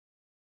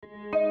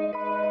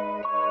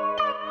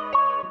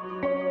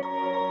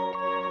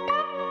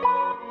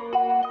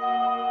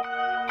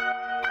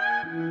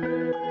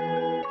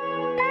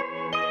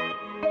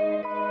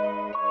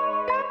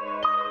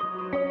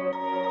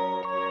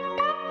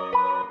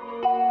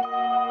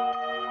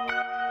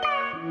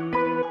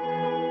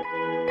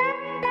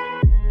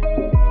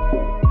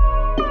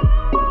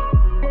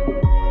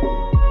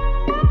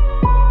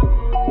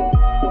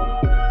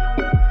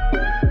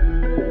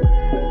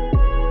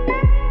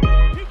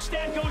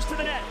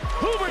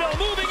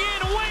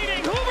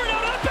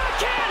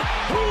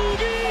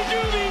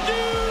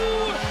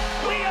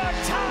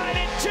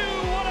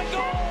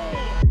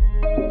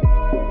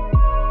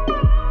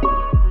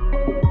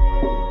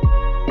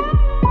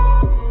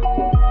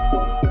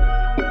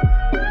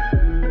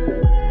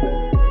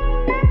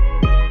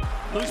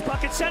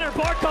at center.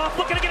 Barkov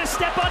looking to get a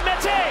step on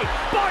Mete.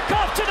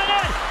 Barkov to the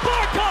net.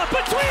 Barkov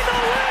between the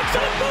legs.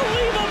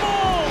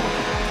 Unbelievable.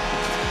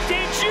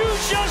 Did you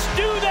just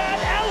do that,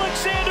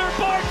 Alexander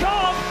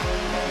Barkov?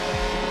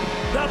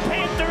 The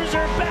Panthers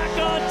are back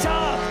on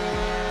top.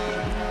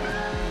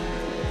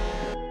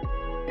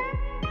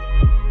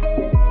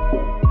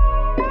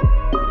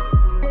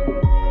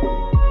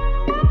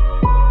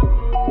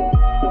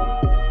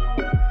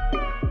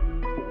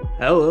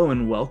 Hello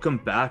and welcome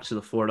back to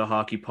the Florida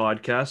Hockey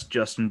Podcast.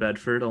 Justin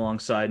Bedford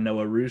alongside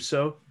Noah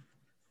Russo.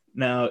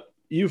 Now,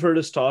 you've heard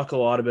us talk a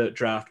lot about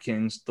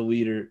DraftKings, the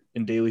leader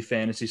in daily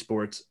fantasy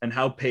sports, and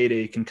how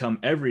payday can come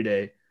every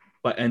day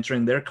by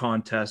entering their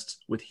contests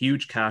with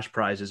huge cash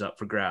prizes up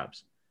for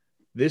grabs.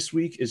 This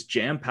week is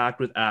jam-packed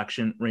with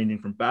action ranging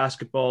from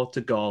basketball to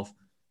golf,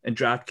 and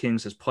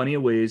DraftKings has plenty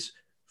of ways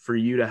for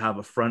you to have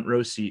a front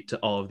row seat to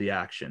all of the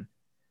action.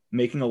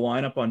 Making a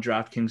lineup on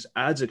DraftKings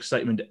adds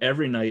excitement to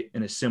every night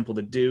and is simple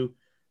to do.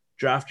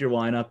 Draft your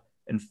lineup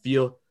and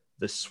feel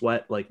the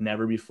sweat like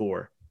never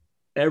before.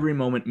 Every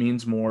moment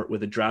means more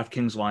with a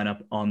DraftKings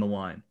lineup on the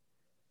line.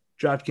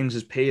 DraftKings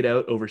has paid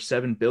out over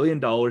 $7 billion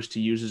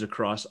to users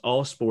across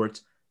all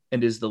sports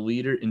and is the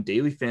leader in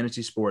daily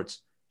fantasy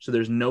sports, so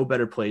there's no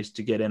better place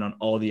to get in on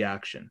all the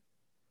action.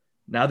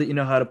 Now that you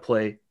know how to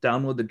play,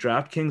 download the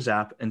DraftKings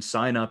app and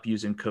sign up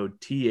using code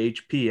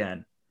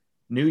THPN.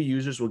 New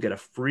users will get a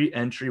free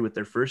entry with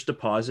their first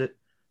deposit.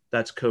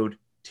 That's code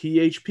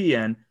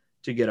THPN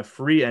to get a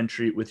free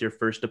entry with your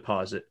first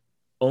deposit,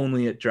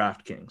 only at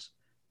DraftKings.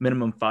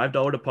 Minimum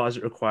 $5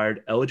 deposit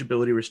required.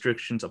 Eligibility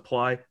restrictions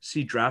apply.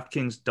 See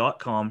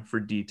DraftKings.com for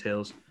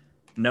details.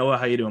 Noah,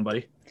 how you doing,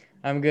 buddy?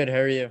 I'm good. How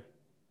are you?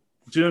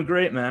 Doing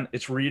great, man.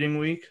 It's reading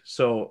week,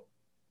 so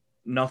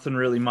nothing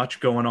really much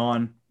going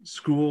on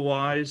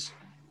school-wise.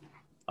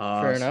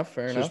 Fair enough.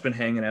 Just been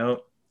hanging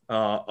out.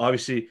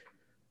 Obviously,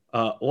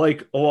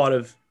 like a lot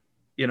of,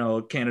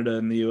 Canada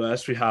and the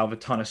U.S., we have a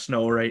ton of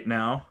snow right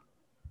now.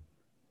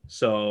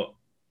 So,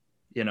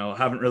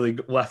 haven't really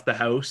left the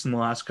house in the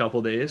last couple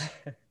of days.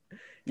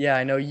 Yeah,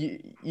 I know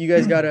you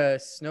guys got a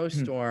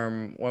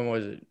snowstorm. When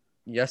was it?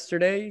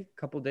 Yesterday?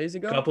 A couple days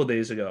ago? Couple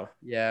days ago.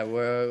 Yeah,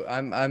 well,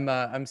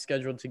 I'm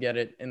scheduled to get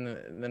it in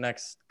the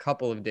next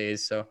couple of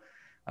days, so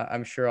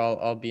I'm sure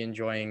I'll be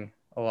enjoying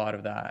a lot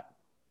of that.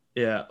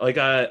 Yeah,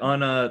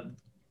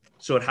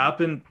 so it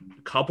happened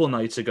a couple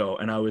nights ago,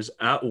 and I was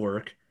at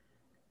work,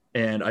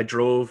 and I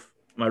drove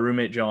my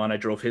roommate John. I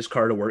drove his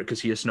car to work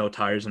because he has snow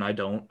tires and I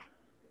don't.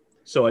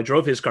 So I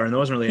drove his car, and there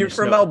wasn't really You're any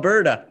from snow.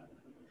 Alberta.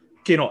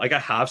 Okay, I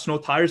have snow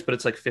tires, but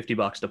it's like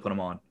 $50 to put them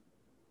on.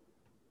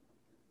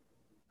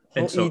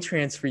 Whole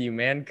e-transfer you,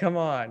 man. Come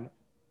on.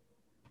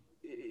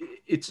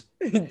 It's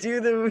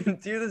do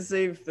the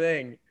safe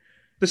thing.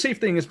 The safe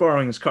thing is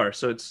borrowing his car,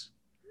 so it's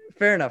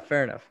fair enough.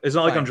 It's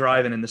not like I'm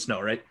driving in the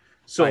snow, right?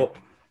 So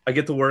fine. I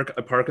get to work,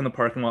 I park in the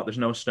parking lot, there's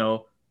no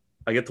snow.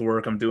 I get to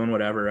work, I'm doing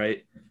whatever,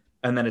 right?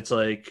 And then it's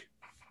like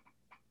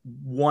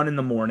 1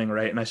 a.m,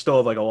 right? And I still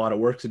have like a lot of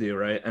work to do,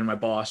 right? And my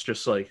boss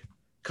just like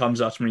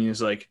comes up to me and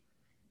is like,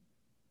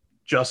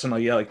 Justin,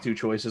 like two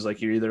choices.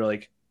 Like, you're either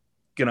like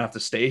gonna have to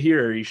stay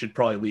here or you should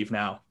probably leave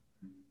now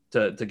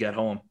to get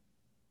home.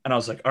 And I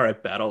was like, all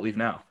right, bet, I'll leave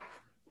now.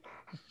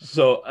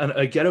 So and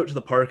I get out to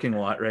the parking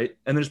lot, right?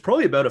 And there's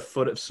probably about a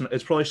foot of snow.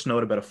 It's probably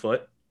snowed about a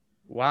foot.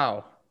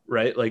 Wow.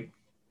 Right? Like,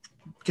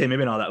 okay,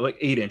 maybe not that, like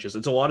 8 inches.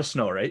 It's a lot of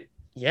snow, right?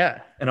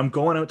 Yeah. And I'm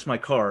going out to my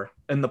car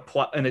and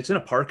and it's in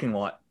a parking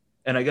lot.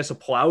 And I guess a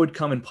plow would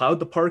come and plowed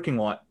the parking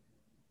lot,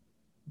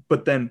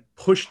 but then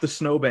pushed the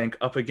snowbank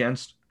up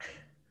against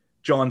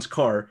John's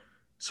car.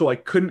 So I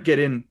couldn't get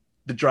in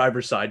the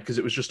driver's side because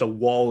it was just a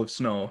wall of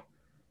snow.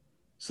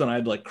 So then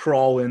I'd like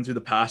crawl in through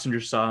the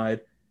passenger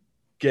side,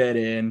 get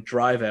in,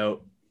 drive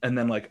out. And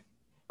then like,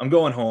 I'm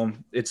going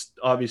home. It's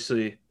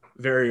obviously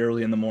very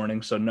early in the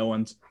morning, so no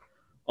one's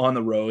on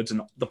the roads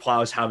and the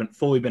plows haven't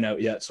fully been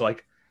out yet. So I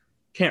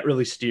can't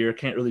really steer,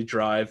 can't really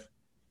drive,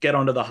 get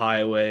onto the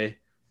highway.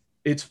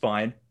 It's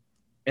fine.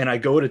 And I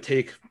go to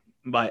take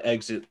my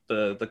exit,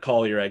 the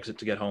Collier exit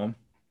to get home.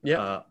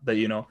 Yeah.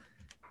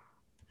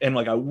 And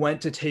like I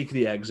went to take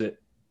the exit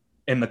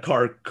and the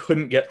car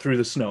couldn't get through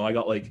the snow. I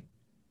got like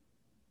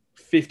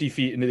 50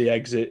 feet into the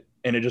exit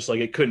and it just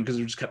like, it couldn't because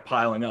it just kept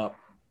piling up.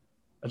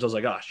 And so I was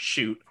like,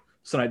 shoot.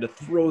 So I had to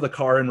throw the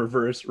car in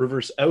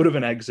reverse out of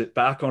an exit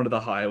back onto the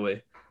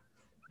highway.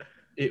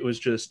 It was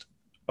just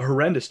a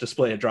horrendous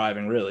display of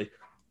driving, really.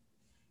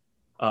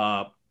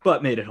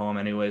 But made it home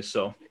anyway,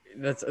 so.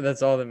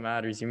 That's all that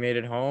matters. You made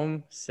it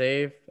home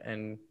safe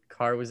and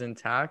car was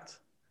intact.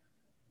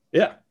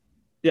 Yeah,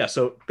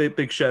 so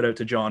big shout out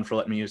to John for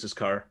letting me use his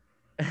car.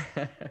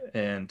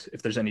 And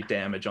if there's any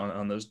damage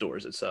on those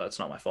doors, it's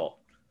not my fault.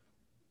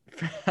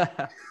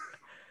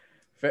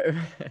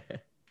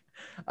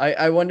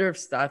 I wonder if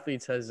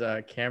Stathletes has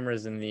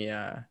cameras in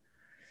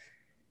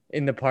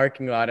the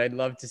parking lot. I'd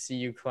love to see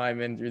you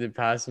climb in through the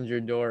passenger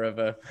door of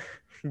a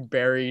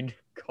buried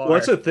car. Well,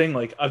 that's the thing.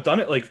 Like, I've done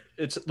it. Like,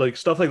 it's like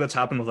stuff like that's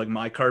happened with like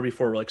my car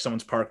before, where like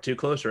someone's parked too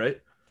close, right?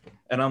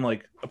 And I'm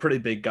like a pretty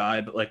big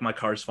guy, but like my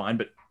car's fine.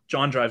 But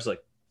John drives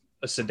like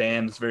a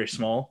sedan that's very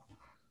small.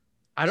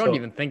 I don't So-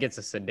 even think it's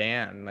a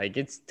sedan. Like,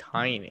 it's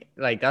tiny.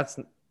 Like, that's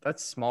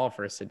small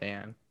for a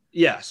sedan.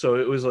 Yeah, so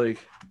it was like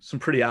some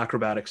pretty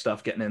acrobatic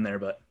stuff getting in there,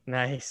 but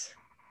Nice.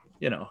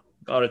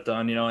 got it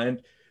done,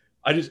 and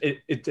I just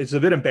it's a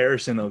bit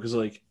embarrassing though, because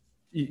like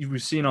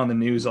we've seen on the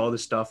news all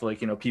this stuff, like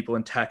people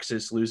in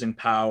Texas losing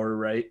power,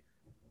 right?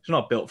 It's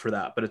not built for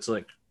that, but it's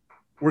like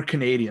we're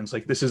Canadians,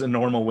 like this is a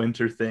normal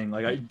winter thing.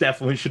 Like I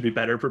definitely should be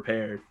better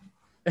prepared,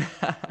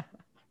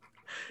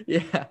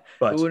 Yeah.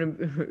 but It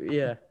wouldn't.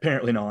 Yeah.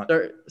 apparently not.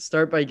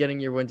 Start by getting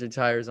your winter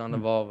tires on the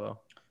Volvo.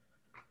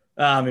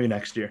 Maybe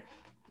next year.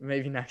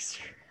 Maybe next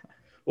year.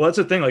 Well, that's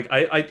the thing. Like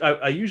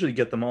I usually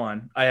get them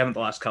on. I haven't the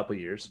last couple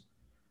of years,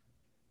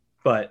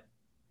 but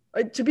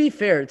To be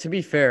fair,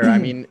 I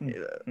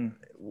mean,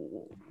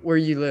 where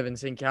you live in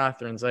St.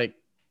 Catharines, like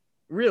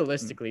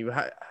realistically,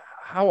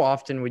 how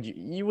often would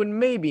you would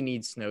maybe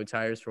need snow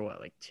tires for what,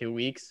 like 2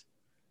 weeks?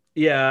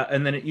 yeah,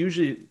 and then it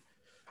usually,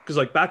 because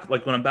like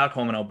when I'm back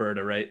home in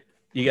Alberta, right?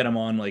 You get them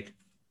on like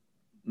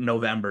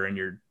November, and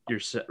you're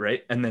set,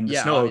 right? And then the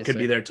Yeah, snow obviously. could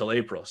be there till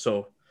April,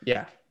 so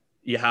Yeah.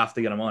 you have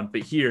to get them on.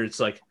 But here, it's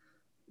like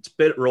it's a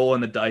bit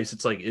rolling the dice.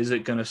 It's like, is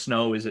it gonna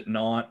snow? Is it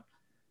not?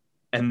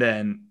 And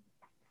then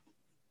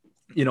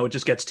it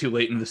just gets too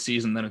late in the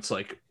season. Then it's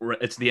like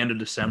it's the end of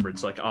December.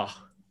 It's like, oh,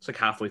 it's like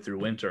halfway through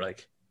winter.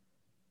 Like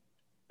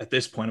at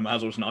this point, I might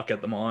as well just not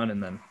get them on,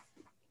 and then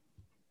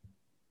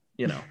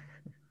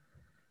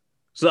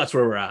so that's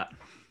where we're at.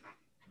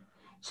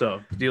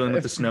 So dealing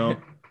with the snow.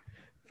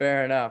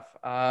 Fair enough.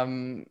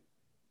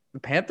 The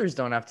Panthers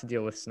don't have to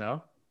deal with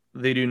snow.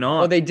 They do not.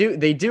 Well, they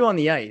do on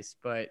the ice,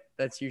 but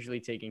that's usually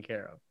taken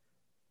care of.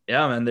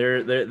 Yeah, man,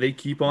 they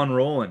keep on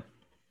rolling.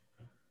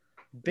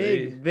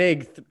 Big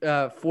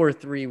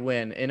 4-3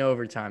 win in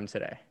overtime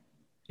today.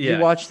 Yeah. You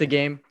watched the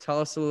game. Tell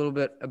us a little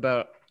bit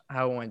about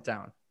how it went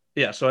down.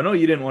 Yeah, so I know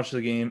you didn't watch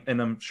the game, and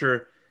I'm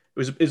sure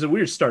it was a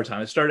weird start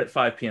time. It started at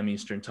 5 p.m.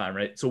 Eastern time,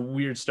 right? It's a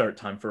weird start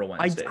time for a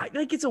Wednesday. I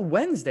like, it's a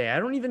Wednesday. I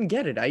don't even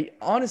get it. I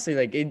honestly,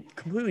 like, it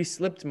completely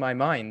slipped my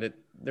mind that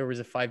there was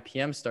a 5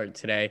 p.m. start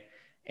today,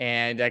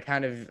 and I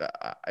kind of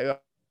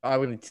I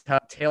was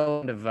tail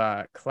end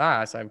of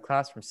class. I have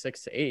class from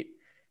 6 to 8,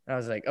 and I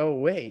was like, oh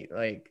wait,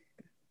 like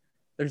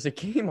there's a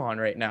game on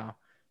right now.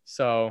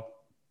 So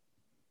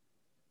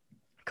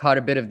caught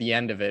a bit of the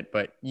end of it,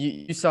 but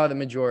you saw the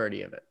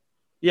majority of it.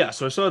 Yeah,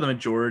 so I saw the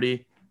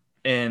majority,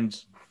 and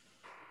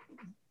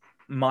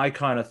my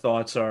kind of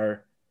thoughts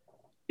are,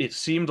 it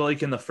seemed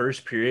like in the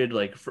first period,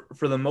 like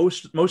for the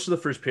most of the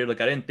first period, like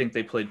I didn't think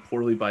they played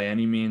poorly by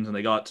any means, and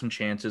they got some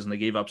chances and they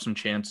gave up some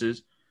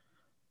chances.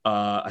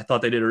 I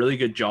thought they did a really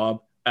good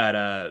job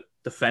at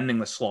defending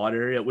the slot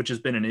area, which has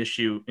been an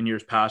issue in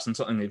years past and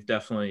something they've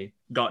definitely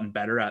gotten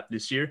better at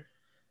this year,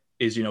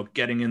 is,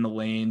 getting in the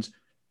lanes,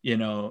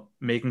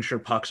 making sure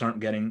pucks aren't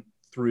getting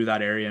through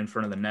that area in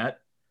front of the net.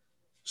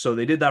 So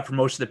they did that for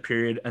most of the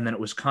period, and then it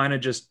was kind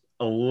of just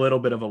a little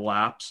bit of a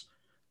lapse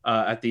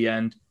at the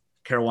end.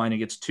 Carolina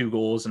gets 2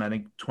 goals in, I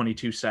think,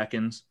 22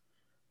 seconds,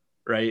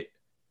 right?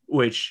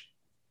 Which,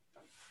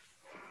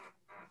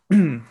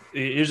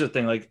 here's the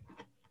thing, like,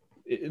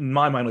 in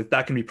my mind, like,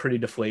 that can be pretty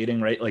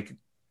deflating, right? Like,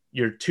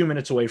 you're 2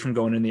 minutes away from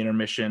going in the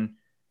intermission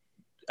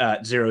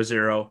at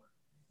 0-0.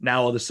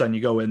 Now all of a sudden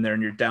you go in there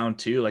and you're down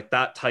 2. Like,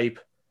 that type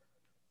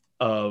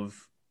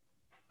of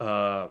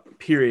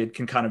period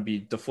can kind of be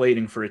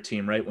deflating for a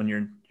team, right? When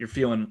you're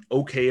feeling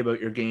okay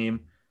about your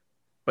game,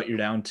 but you're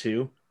down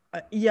 2.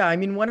 Yeah, I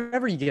mean,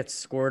 whenever you get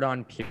scored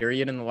on,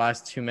 period, in the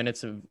last 2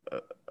 minutes of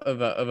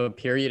a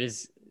period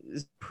is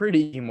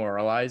pretty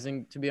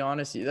demoralizing, to be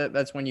honest.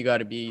 That's when you got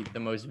to be the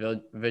most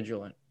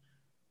vigilant.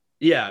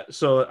 Yeah.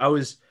 So I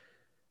was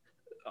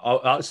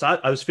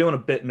feeling a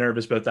bit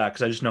nervous about that,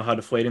 because I just know how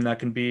deflating that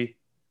can be.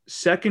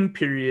 Second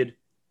period,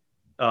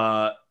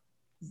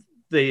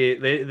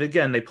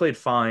 they played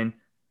fine,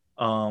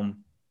 and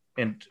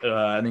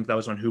I think that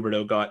was when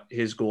Huberdeau got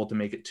his goal to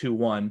make it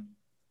 2-1.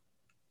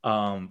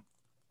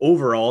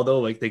 Overall,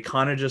 though, like, they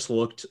kind of just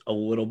looked a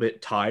little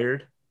bit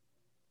tired,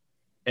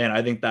 and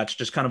I think that's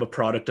just kind of a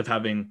product of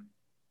having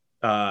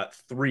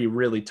 3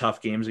 really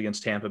tough games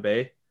against Tampa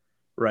Bay,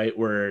 right?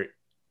 Where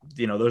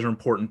those are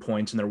important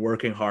points, and they're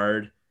working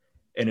hard,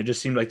 and it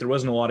just seemed like there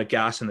wasn't a lot of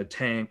gas in the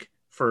tank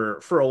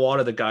for a lot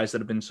of the guys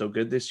that have been so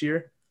good this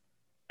year.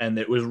 And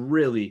it was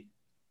really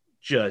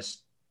the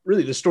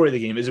story of the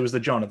game is it was the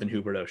Jonathan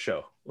Huberdeau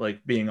show.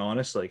 Like, being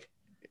honest, like,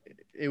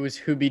 it was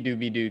Hooby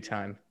Dooby Doo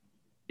time.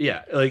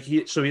 Yeah, like he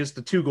has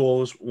the 2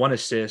 goals, 1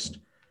 assist,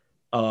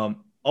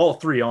 all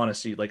 3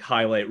 honestly like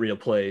highlight reel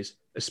plays,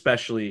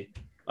 especially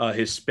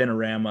his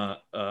spinorama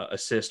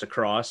assist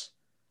across.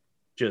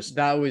 Just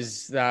that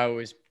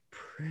was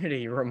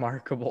pretty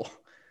remarkable.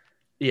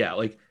 Yeah,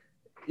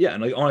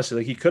 and like honestly,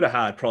 like, he could have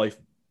had probably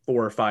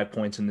 4 or 5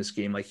 points in this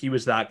game. Like, he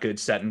was that good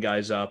setting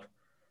guys up.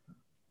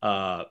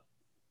 So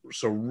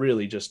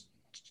really just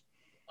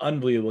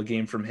unbelievable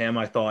game from him.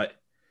 I thought,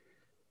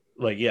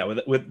 like, yeah,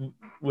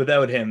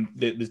 without him,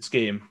 this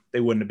game, they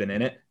wouldn't have been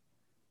in it.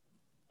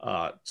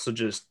 So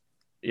just,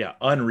 yeah,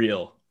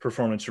 unreal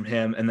performance from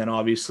him. And then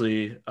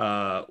obviously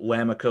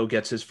Lamico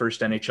gets his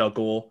first NHL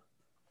goal,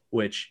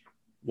 which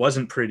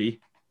wasn't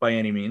pretty by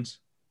any means.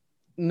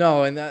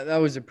 No, and that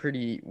was a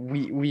pretty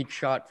weak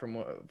shot from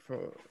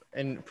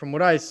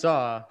what I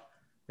saw,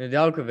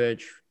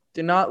 Nedeljkovic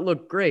did not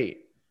look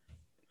great.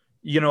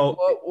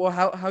 Well,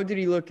 how did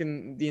he look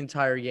in the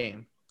entire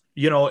game?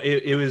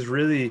 It was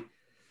really,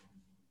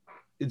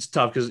 it's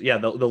tough because the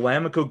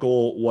Lamico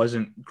goal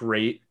wasn't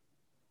great,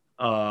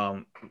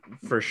 for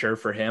sure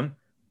for him,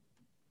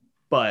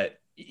 but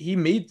he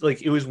made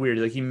it was weird.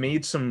 Like he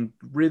made some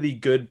really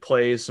good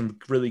plays, some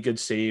really good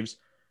saves,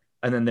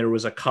 and then there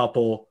was a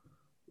couple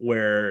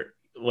where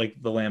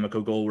like the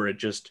Lamico goal where it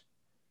just,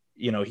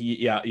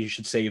 you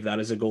should save that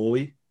as a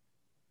goalie.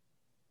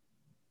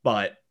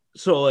 But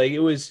so like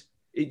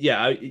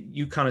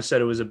you kind of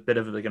said it was a bit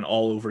of like an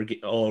all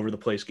over the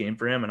place game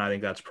for him, and I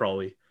think that's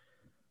probably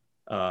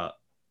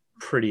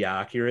pretty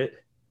accurate.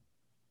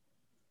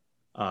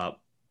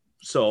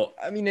 So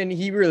I mean, and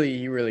he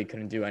really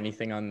couldn't do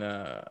anything on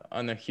the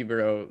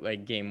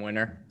Huberdeau game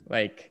winner.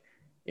 Like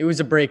it was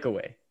a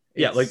breakaway.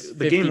 Yeah, like the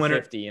 50, game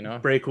winner,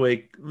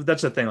 breakaway.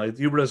 That's the thing. Like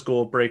Huberdeau's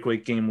goal, breakaway,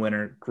 game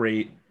winner,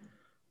 great.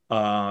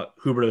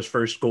 Huberdeau's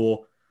first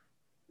goal,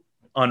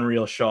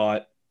 unreal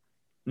shot.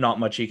 Not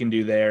much he can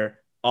do there.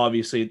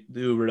 Obviously,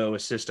 the Huberdeau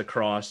assist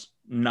across,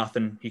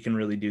 nothing he can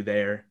really do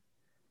there.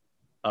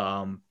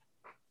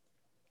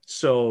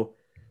 So,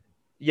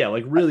 yeah,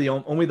 like really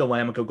only the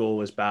Lamico goal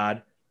was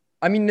bad.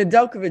 I mean,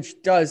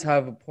 Nedeljkovic does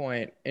have a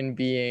point in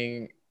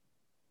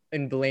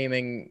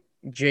blaming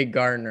Jake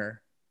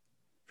Gardiner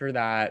for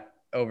that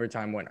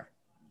overtime winner.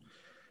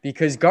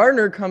 Because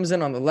Gardiner comes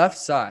in on the left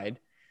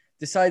side,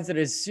 decides that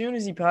as soon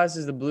as he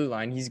passes the blue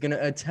line, he's going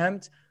to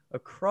attempt a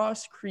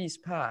cross-crease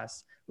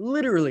pass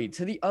literally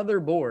to the other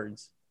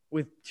boards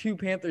with two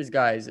Panthers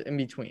guys in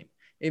between.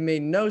 It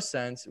made no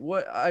sense.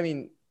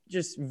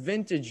 Just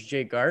vintage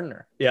Jake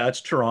Gardiner. Yeah,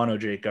 it's Toronto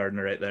Jake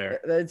Gardiner right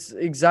there. That's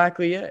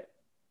exactly it.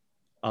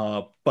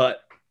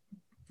 But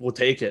we'll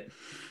take it.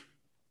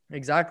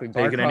 Exactly.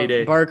 Take it any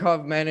day.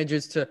 Barkov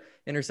manages to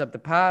intercept the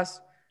pass,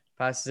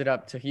 passes it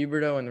up to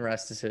Huberdeau, and the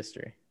rest is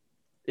history.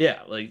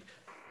 Yeah, like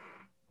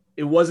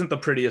it wasn't the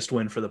prettiest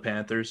win for the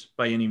Panthers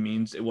by any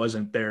means. They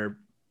wasn't their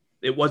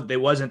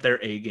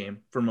A game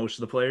for most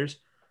of the players.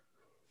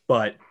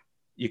 But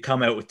you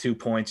come out with 2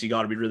 points, you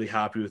got to be really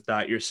happy with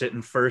that. You're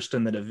sitting first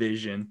in the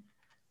division.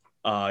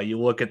 You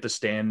look at the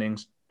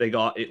standings. They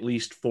got at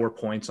least 4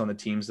 points on the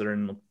teams that are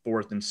in the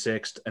 4th and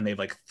 6th, and they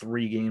have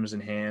 3 games in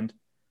hand.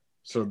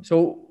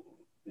 So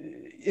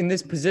in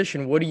this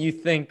position, what do you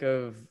think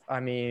of? I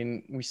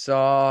mean, we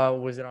saw,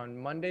 was it on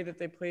Monday that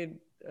they played?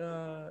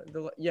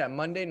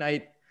 Monday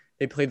night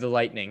they played the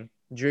Lightning.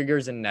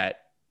 Driggers in net.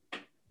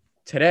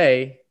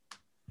 Today,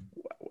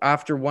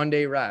 after 1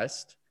 day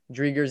rest,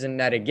 Driggers in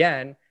net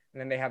again,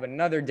 and then they have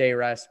another day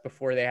rest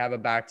before they have a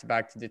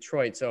back-to-back to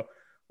Detroit. So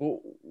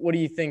what do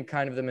you think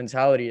kind of the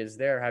mentality is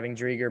there, having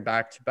Driedger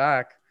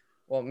back-to-back?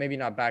 Well, maybe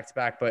not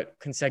back-to-back, but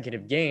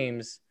consecutive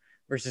games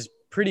versus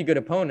pretty good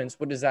opponents.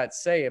 What does that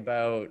say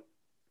about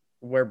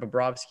where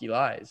Bobrovsky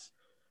lies?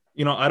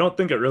 I don't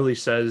think it really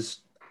says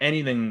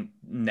anything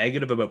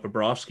negative about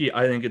Bobrovsky.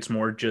 I think it's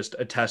more just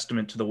a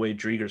testament to the way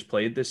Driedger's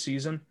played this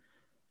season.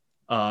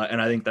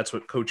 And I think that's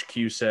what Coach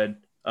Q said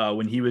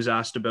when he was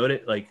asked about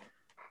it. Like,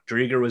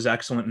 Driedger was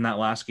excellent in that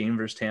last game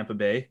versus Tampa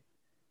Bay,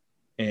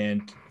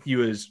 and he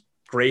was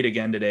great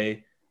again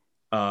today.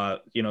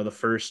 The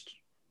first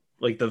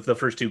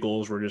 2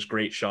 goals were just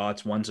great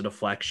shots. One's a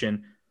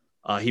deflection.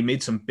 He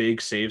made some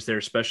big saves there,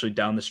 especially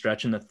down the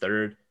stretch in the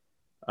third.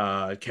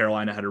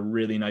 Carolina had a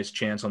really nice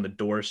chance on the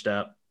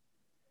doorstep.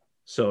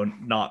 So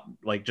not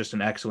just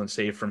an excellent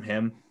save from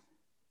him.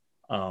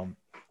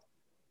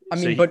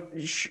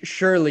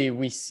 Surely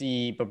we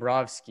see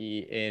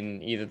Bobrovsky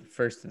in either the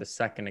first or the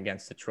second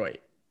against Detroit.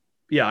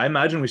 Yeah, I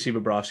imagine we see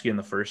Bobrovsky in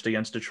the first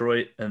against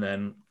Detroit, and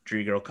then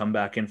Driedger will come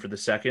back in for the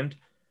second.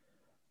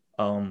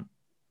 The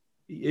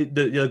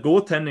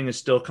goaltending is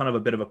still kind of a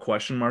bit of a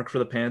question mark for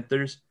the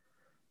Panthers,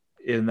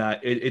 in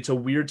that it's a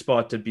weird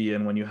spot to be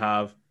in when you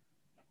have,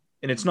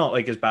 and it's not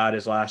as bad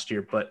as last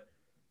year, but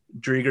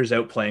Driedger's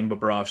outplaying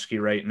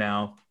Bobrovsky right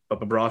now,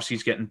 but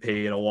Bobrovsky's getting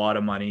paid a lot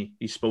of money.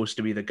 He's supposed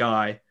to be the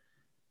guy.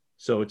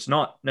 So it's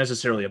not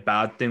necessarily a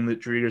bad thing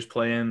that Driedger's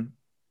playing,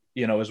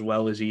 as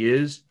well as he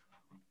is.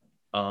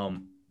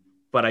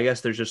 But I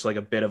guess there's just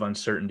a bit of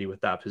uncertainty with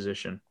that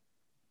position.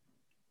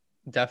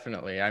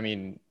 Definitely. I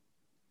mean,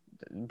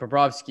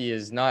 Bobrovsky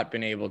has not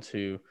been able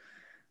to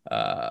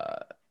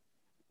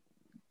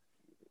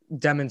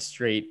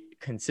demonstrate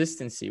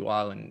consistency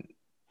while in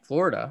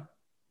Florida,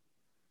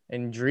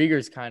 and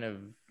Driedger's kind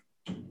of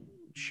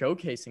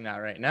showcasing that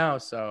right now.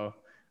 So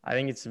I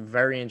think it's a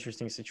very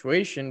interesting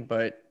situation,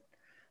 but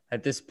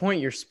at this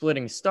point you're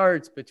splitting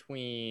starts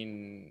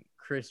between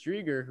Chris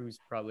Driedger, who's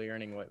probably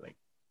earning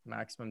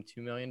maximum $2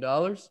 million.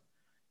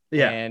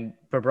 Yeah. And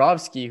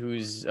Bobrovsky,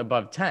 who's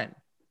above 10.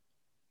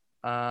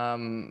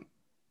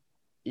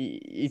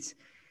 It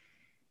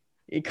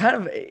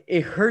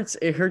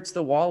hurts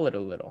the wallet a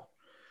little.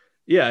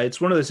 Yeah,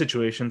 it's one of the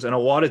situations, and a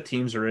lot of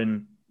teams are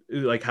in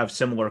like have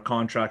similar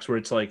contracts where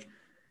it's like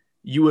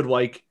you would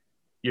like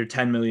your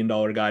 $10 million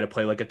guy to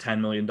play like a $10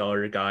 million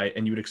guy,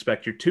 and you would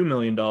expect your $2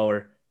 million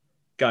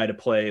guy to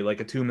play like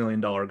a $2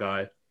 million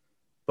guy.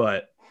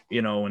 But,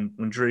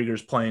 when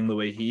Drieger's playing the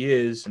way he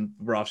is and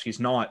Bobrovsky's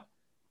not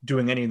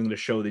doing anything to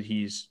show that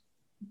he's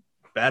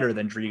better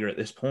than Drieger at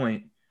this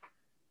point,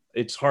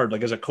 it's hard.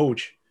 Like as a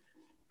coach,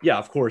 yeah,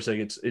 of course, like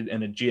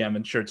and a GM,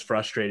 I'm sure it's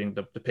frustrating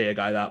to pay a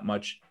guy that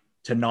much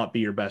to not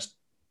be your best,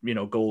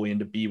 goalie and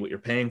to be what you're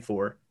paying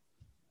for.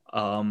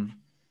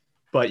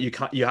 But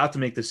you have to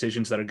make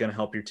decisions that are going to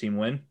help your team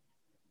win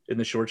in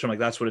the short term. Like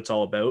that's what it's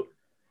all about.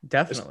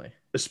 Definitely.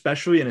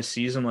 Especially in a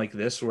season like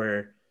this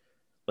where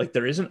like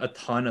there isn't a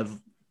ton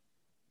of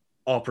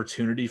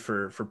opportunity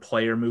for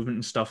player movement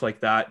and stuff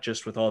like that,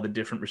 just with all the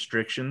different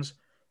restrictions.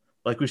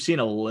 Like we've seen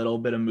a little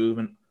bit of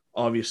movement.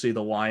 Obviously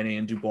the Laine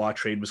and Dubois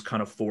trade was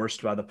kind of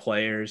forced by the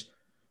players.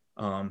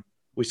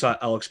 We saw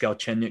Alex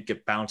Galchenyuk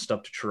get bounced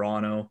up to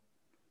Toronto.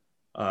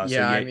 That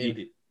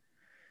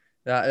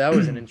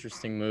was an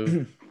interesting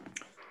move.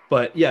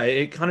 But yeah,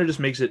 it kind of just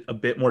makes it a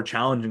bit more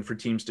challenging for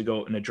teams to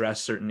go and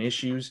address certain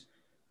issues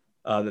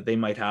that they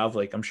might have.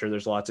 Like I'm sure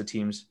there's lots of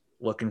teams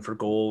looking for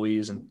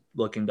goalies and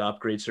looking to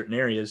upgrade certain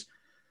areas.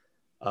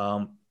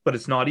 But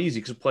it's not easy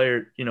because a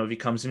player, if he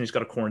comes in, he's got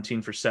to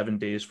quarantine for 7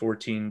 days,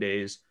 14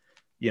 days,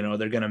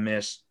 they're going to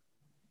miss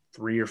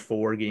 3 or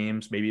 4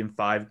 games, maybe even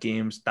 5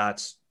 games.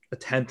 That's a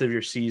tenth of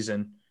your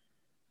season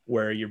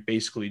where you're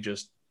basically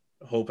just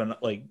hoping,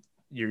 like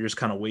you're just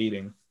kind of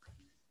waiting.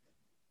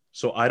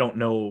 So I don't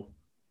know.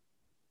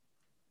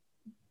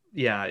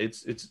 Yeah,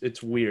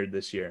 it's weird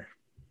this year.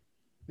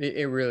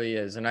 It really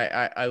is. And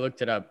I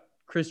looked it up.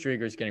 Chris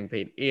Drieger's getting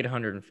paid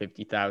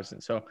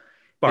 $850,000. So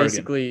bargain.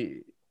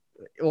 Basically,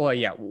 well,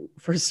 yeah,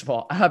 first of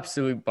all,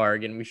 absolute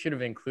bargain. We should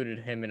have included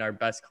him in our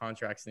best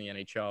contracts in the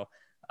NHL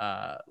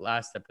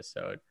last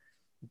episode,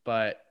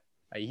 but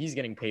he's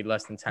getting paid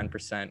less than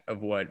 10%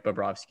 of what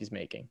Bobrovsky's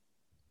making.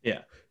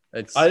 Yeah.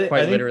 It's I think,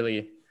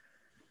 literally.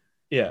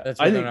 Yeah.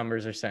 That's what the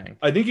numbers are saying.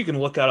 I think you can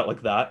look at it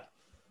like that.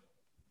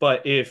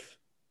 But if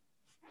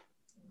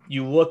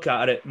you look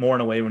at it more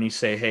in a way when you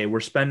say, hey, we're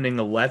spending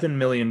 $11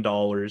 million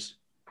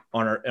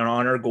on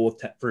our goal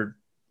for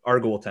our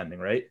goaltending,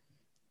 right?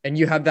 And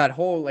you have that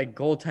whole like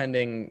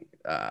goaltending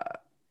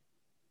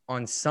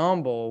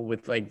ensemble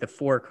with like the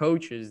 4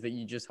 coaches that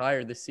you just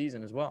hired this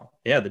season as well.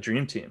 Yeah, the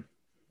dream team.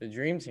 The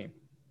dream team.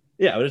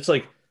 Yeah, but it's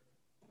like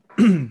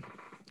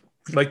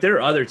like there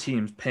are other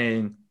teams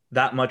paying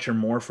that much or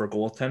more for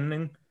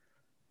goaltending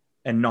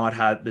and not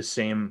had the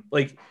same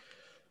like.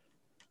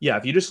 Yeah,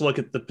 if you just look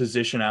at the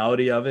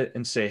positionality of it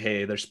and say,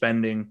 hey, they're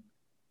spending,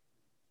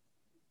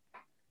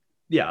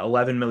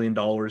 $11 million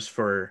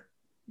for,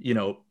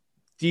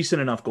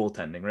 decent enough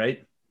goaltending,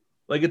 right?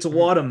 Like it's a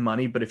lot of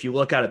money, but if you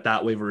look at it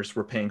that way versus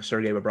we're paying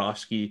Sergei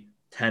Bobrovsky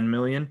 $10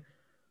 million,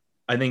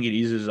 I think it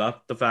eases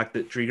up the fact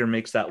that Drieger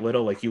makes that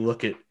little. Like you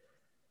look at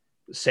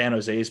San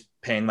Jose's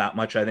paying that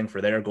much, I think,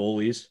 for their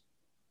goalies.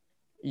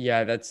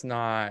 Yeah, that's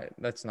not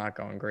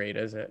going great,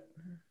 is it?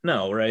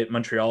 No, right?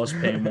 Montreal is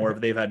paying more,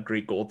 but they've had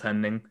great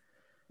goaltending.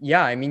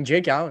 Yeah, I mean,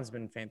 Jake Allen's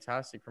been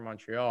fantastic for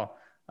Montreal.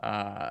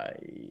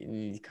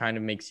 He kind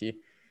of makes you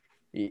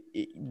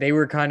 – they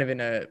were kind of in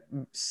a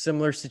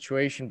similar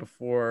situation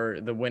before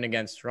the win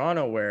against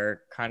Toronto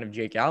where kind of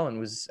Jake Allen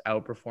was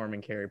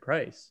outperforming Carey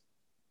Price.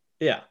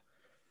 Yeah.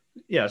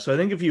 Yeah, so I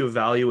think if you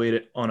evaluate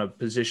it on a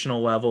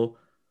positional level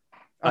 –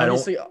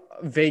 obviously,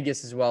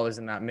 Vegas as well is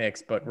in that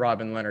mix, but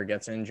Robin Leonard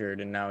gets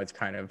injured, and now it's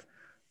kind of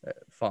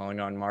falling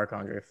on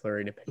Marc-Andre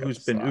Fleury to pick up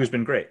who's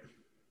been great.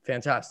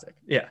 Fantastic.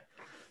 Yeah.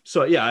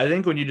 So, yeah, I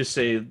think when you just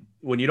say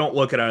 – when you don't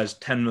look at it as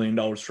 $10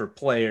 million for a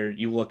player,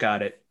 you look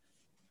at it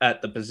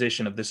at the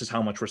position of this is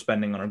how much we're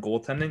spending on our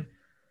goaltending.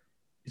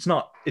 It's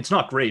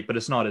not great, but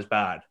it's not as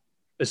bad,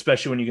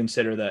 especially when you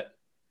consider that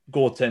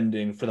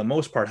goaltending, for the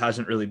most part,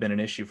 hasn't really been an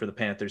issue for the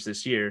Panthers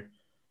this year.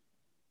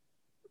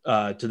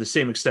 To the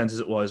same extent as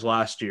it was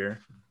last year.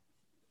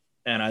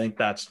 And I think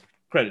that's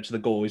credit to the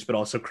goalies, but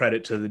also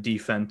credit to the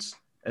defense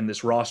and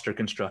this roster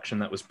construction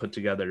that was put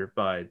together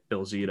by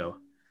Bill Zito.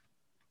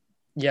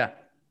 Yeah,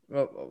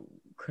 well,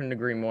 couldn't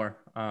agree more.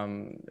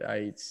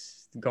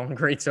 It's going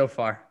great so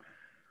far.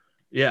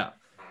 Yeah,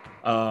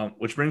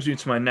 which brings me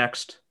to my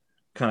next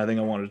kind of thing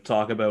I wanted to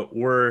talk about.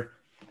 We're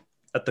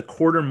at the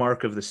quarter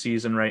mark of the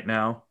season right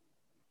now,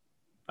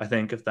 I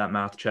think, if that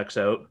math checks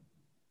out.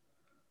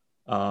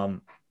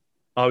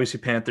 Obviously,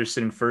 Panthers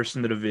sitting first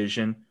in the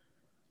division.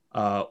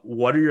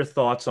 What are your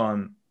thoughts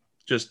on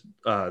just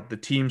the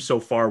team so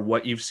far,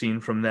 what you've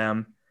seen from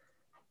them?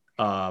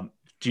 Do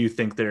you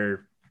think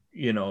they're,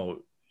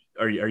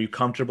 are you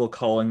comfortable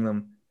calling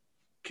them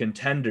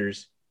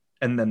contenders?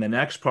 And then the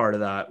next part of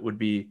that would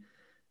be,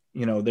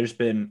 there's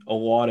been a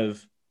lot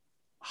of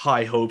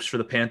high hopes for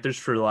the Panthers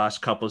for the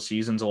last couple of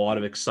seasons, a lot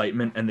of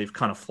excitement, and they've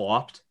kind of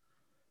flopped.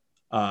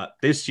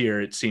 This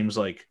year, it seems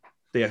like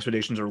the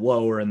expectations are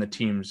lower and the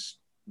team's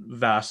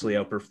vastly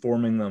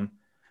outperforming them.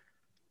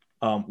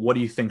 What do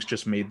you think's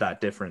just made that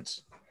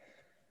difference?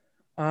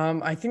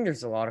 I think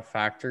there's a lot of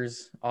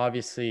factors.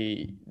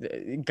 Obviously,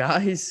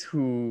 guys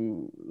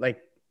who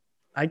like,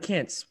 I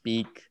can't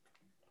speak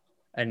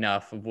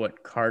enough of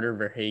what Carter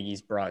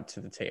Verhaeghe's brought to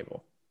the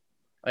table.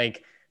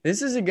 Like,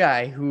 this is a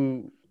guy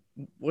who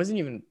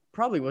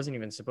probably wasn't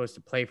even supposed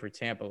to play for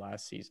Tampa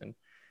last season,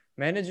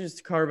 manages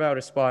to carve out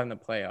a spot in the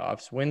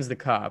playoffs, wins the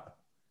cup,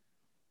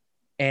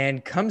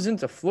 and comes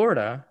into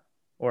Florida,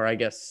 or I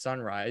guess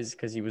Sunrise,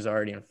 because he was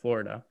already in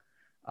Florida.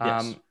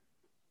 Yes.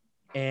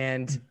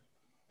 And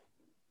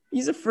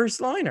he's a first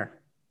liner.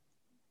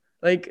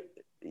 Like,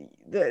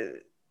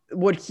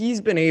 what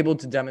he's been able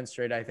to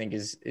demonstrate, I think,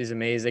 is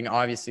amazing.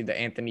 Obviously, the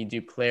Anthony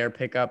Duclair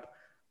pickup,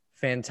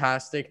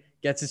 fantastic.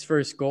 Gets his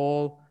first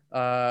goal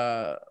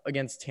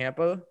against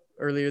Tampa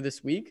earlier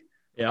this week.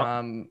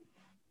 Yeah.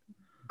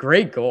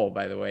 Great goal,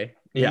 by the way.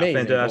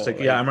 Amazing fantastic.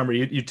 goal. Yeah, I remember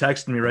you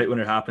texted me right when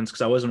it happens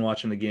because I wasn't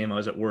watching the game. I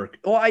was at work.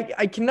 Well,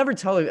 I can never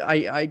tell.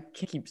 I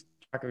can't keep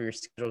track of your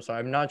schedule, so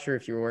I'm not sure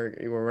if you were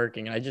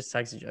working. And I just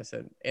texted you. I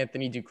said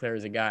Anthony Duclair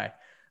is a guy.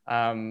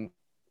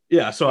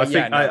 Yeah, so I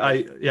think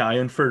I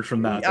inferred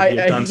from that he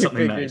had done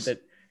something nice.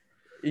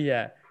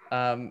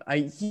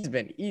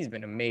 He's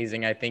been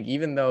amazing. I think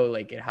even though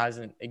like it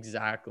hasn't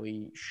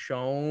exactly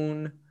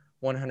shown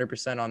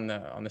 100%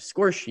 on the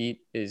score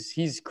sheet,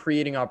 he's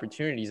creating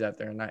opportunities out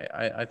there, and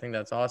I think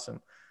that's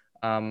awesome.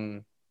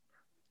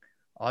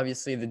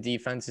 Obviously the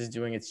defense is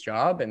doing its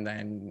job, and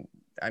then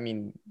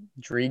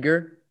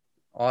Drieger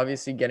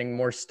obviously getting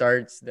more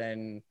starts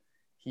than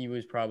he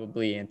was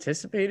probably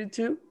anticipated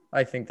to.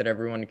 I think that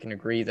everyone can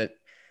agree that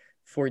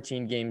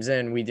 14 games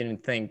in, we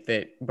didn't think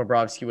that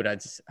Bobrovsky would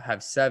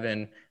have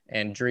 7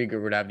 and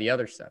Drieger would have the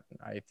other 7.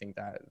 I think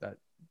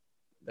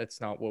that's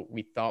not what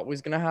we thought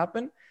was going to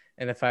happen.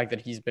 And the fact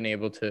that he's been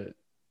able to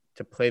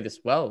play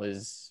this well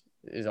is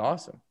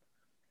awesome.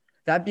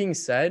 That being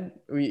said,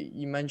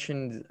 you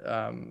mentioned,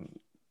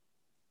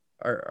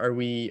 are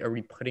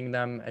we putting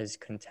them as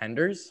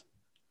contenders?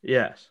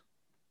 Yes.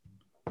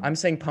 I'm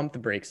saying pump the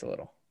brakes a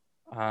little.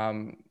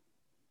 And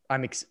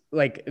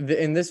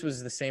this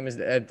was the same as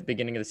at the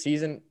beginning of the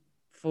season.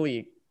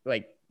 Fully,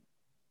 like,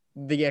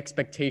 the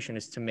expectation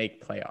is to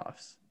make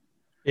playoffs.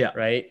 Yeah.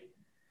 Right.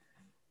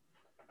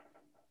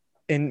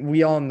 And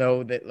we all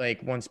know that,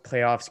 like, once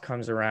playoffs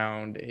comes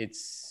around,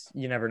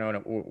 you never know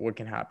what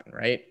can happen,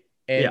 right?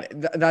 And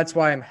that's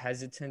why I'm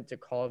hesitant to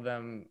call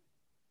them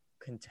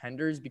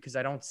contenders, because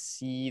I don't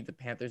see the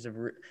Panthers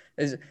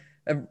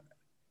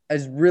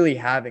as really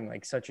having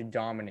like such a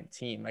dominant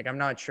team. Like, I'm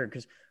not sure,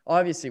 because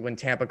obviously when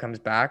Tampa comes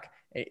back,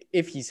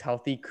 if he's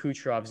healthy,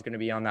 Kucherov is going to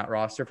be on that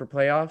roster for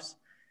playoffs.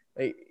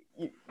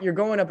 You're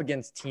going up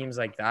against teams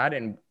like that,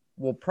 and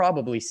we'll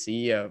probably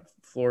see a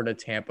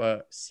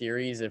Florida-Tampa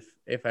series if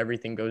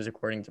everything goes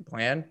according to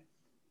plan.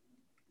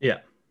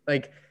 Yeah.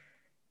 Like,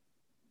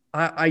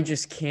 I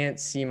just can't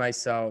see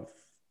myself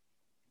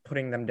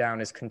putting them down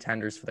as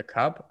contenders for the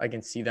cup. I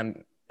can see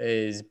them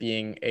as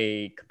being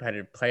a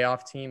competitive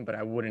playoff team, but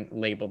I wouldn't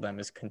label them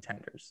as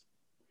contenders.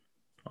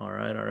 All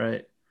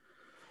right.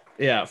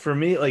 Yeah, for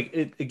me, like,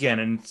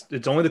 and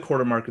it's only the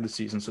quarter mark of the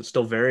season, so it's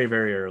still very,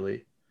 very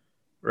early,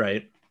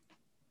 right?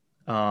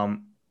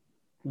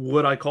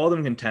 Would I call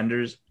them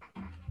contenders?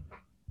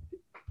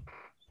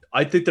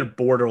 I think they're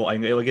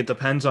borderline. Like, it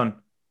depends on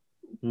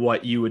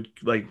what you would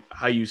like,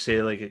 how you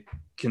say like a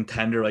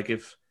contender. Like,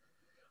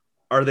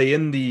 are they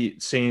in the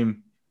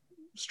same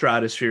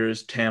stratosphere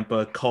as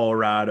Tampa,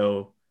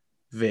 Colorado,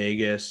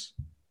 Vegas,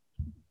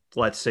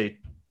 let's say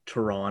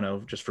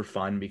Toronto, just for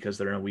fun because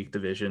they're in a weak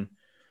division?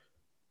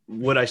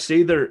 Would I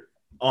say they're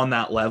on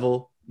that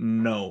level?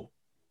 No,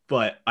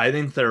 but I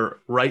think they're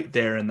right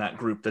there in that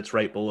group that's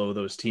right below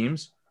those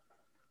teams.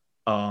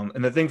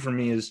 And the thing for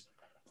me is,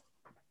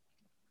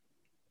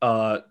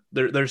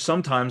 there's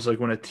sometimes like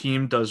when a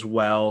team does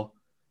well,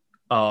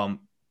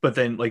 but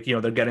then, like,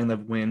 they're getting the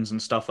wins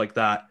and stuff like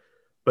that,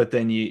 but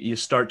then you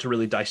start to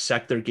really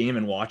dissect their game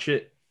and watch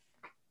it,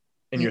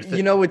 and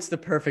it's the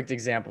perfect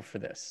example for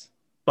this.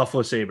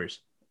 Buffalo Sabres.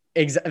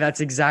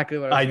 That's exactly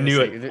what I knew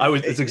say.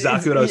 it. It's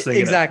exactly what I was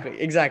thinking.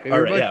 Exactly.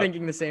 We're both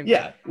thinking the same thing.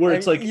 Yeah, where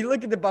it's like, you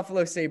look at the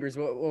Buffalo Sabres.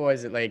 What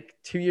was it, like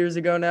 2 years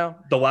ago now?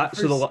 The last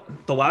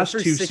 2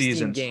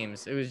 seasons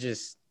games. It was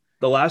just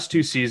the last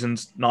 2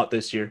 seasons, not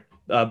this year.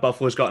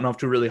 Buffalo's gotten off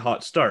to a really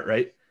hot start,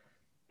 right?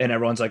 And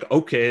everyone's like,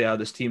 okay,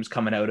 this team's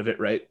coming out of it,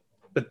 right?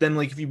 But then,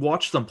 like, if you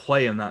watch them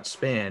play in that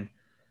span,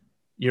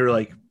 you're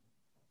like,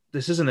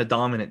 this isn't a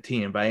dominant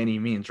team by any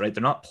means, right?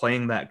 They're not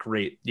playing that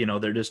great.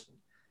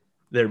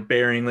 They're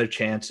bearing their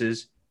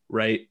chances,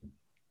 right?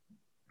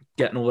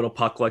 Getting a little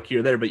puck luck here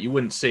or there, but you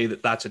wouldn't say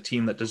that that's a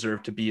team that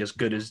deserved to be as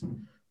good as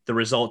the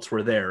results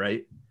were there,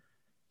 right?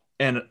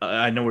 And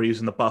I know we're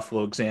using the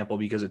Buffalo example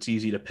because it's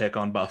easy to pick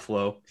on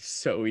Buffalo.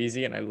 So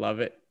easy, and I love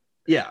it.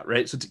 Yeah,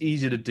 right? So it's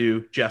easy to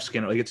do. Jeff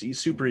Skinner, like, it's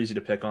super easy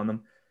to pick on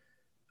them.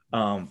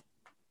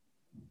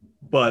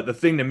 But the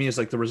thing to me is,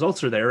 like, the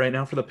results are there right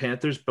now for the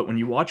Panthers, but when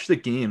you watch the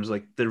games,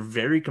 like, they're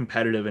very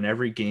competitive in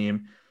every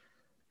game.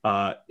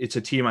 It's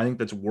a team, I think,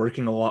 that's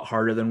working a lot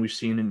harder than we've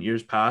seen in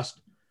years past,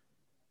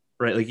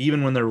 right? Like,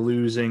 even when they're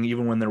losing,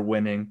 even when they're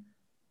winning,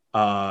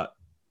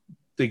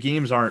 the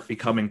games aren't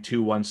becoming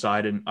too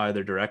one-sided in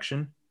either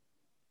direction.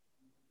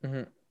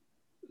 Mm-hmm.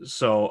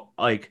 So,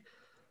 like,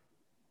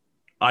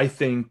 I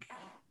think,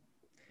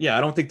 I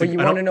don't think. But you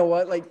want to know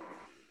what? Like,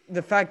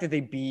 the fact that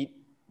they beat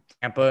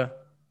Tampa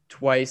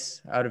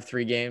twice out of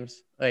 3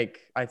 games, like,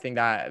 I think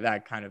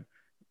that kind of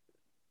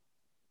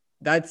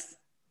that's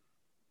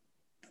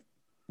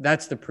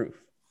the proof.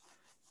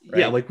 Right?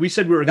 Yeah, like we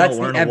said, we were going to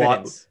learn a lot.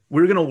 Evidence.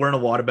 We were going to learn a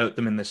lot about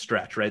them in this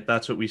stretch, right?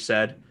 That's what we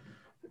said.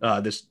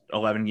 This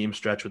 11-game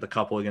stretch with a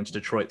couple against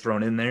Detroit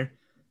thrown in there,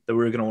 that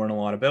we were going to learn a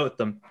lot about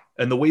them.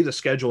 And the way the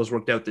schedule has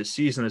worked out this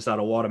season is that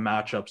a lot of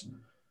matchups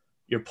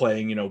you're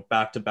playing, you know,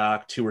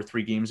 back-to-back 2 or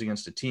 3 games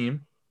against a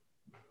team.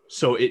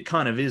 So it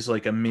kind of is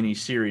like a mini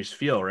series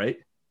feel, right?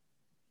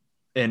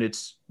 And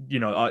it's, you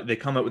know, they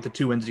come out with the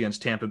 2 wins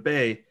against Tampa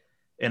Bay.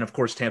 And of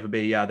course, Tampa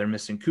Bay, they're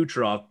missing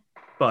Kucherov.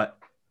 But,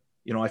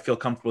 you know, I feel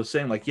comfortable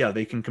saying, like,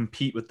 they can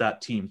compete with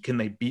that team. Can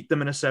they beat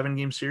them in a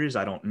 7-game series?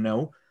 I don't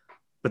know.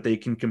 But they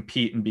can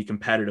compete and be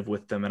competitive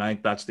with them. And I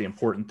think that's the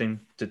important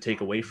thing to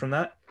take away from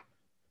that.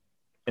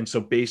 And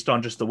so based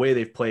on just the way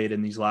they've played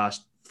in these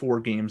last 4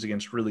 games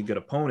against really good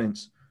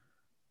opponents,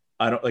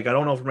 I don't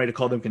know if I'm ready to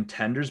call them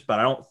contenders, but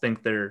I don't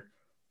think they're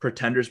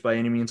pretenders by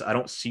any means. I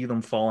don't see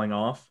them falling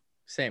off.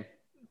 Same.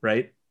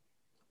 Right?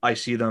 I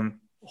see them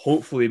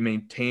hopefully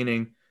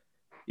maintaining,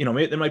 you know,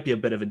 there might be a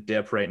bit of a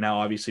dip right now,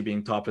 obviously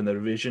being top in the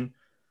division,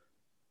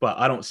 but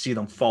I don't see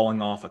them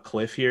falling off a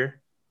cliff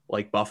here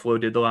like Buffalo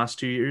did the last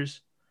 2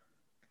 years.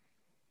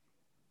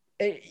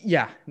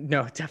 Yeah,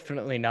 no,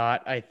 definitely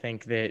not. I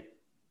think that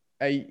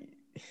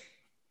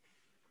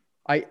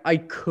I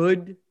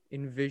could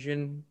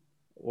envision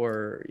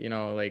or, you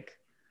know, like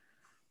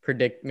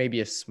predict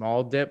maybe a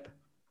small dip.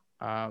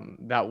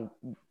 That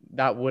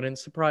wouldn't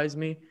surprise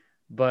me,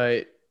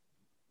 but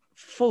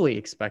fully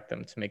expect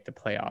them to make the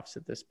playoffs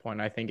at this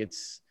point. I think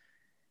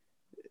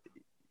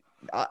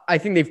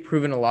they've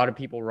proven a lot of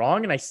people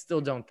wrong, and I still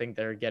don't think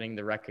they're getting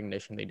the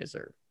recognition they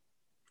deserve.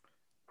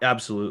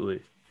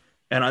 Absolutely.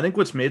 And I think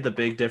what's made the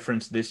big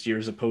difference this year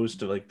as opposed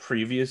to like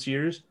previous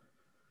years,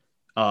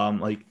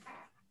 the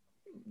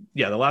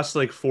last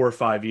like 4 or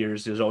 5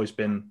 years, there's always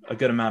been a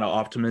good amount of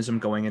optimism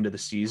going into the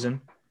season.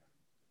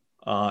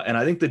 And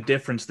I think the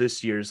difference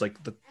this year is like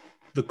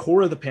the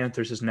core of the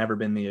Panthers has never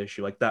been the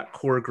issue. Like that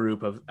core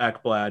group of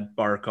Ekblad,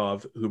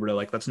 Barkov, Huberdeau,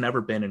 like that's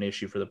never been an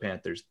issue for the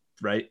Panthers,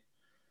 right?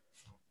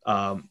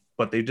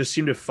 But they just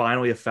seem to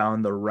finally have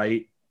found the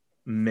right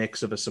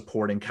mix of a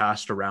supporting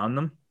cast around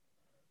them.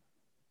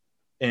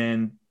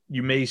 And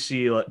you may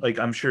see, like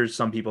I'm sure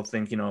some people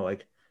think, you know,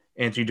 like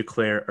Anthony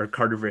Duclair or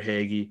Carter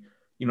Verhaeghe,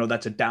 you know,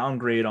 that's a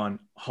downgrade on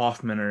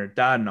Hoffman or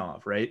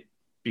Dadonov, right?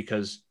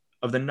 Because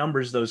of the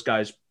numbers those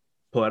guys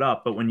put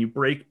up. But when you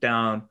break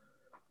down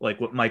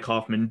like what Mike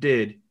Hoffman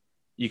did,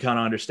 you kind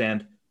of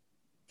understand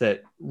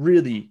that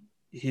really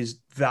his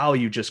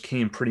value just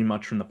came pretty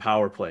much from the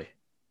power play.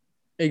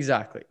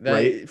 Exactly.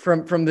 Right?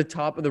 From the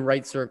top of the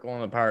right circle on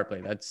the power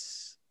play.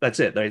 That's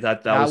it.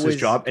 That was his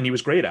job, and he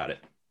was great at it.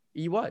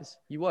 He was.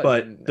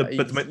 But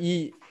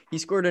he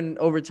scored an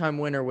overtime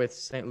winner with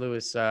St.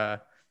 Louis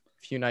a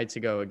few nights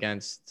ago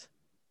against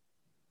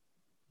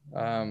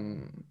I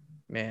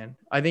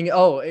think it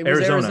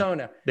was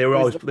Arizona. They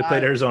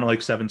played Arizona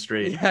like 7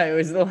 straight. Yeah, it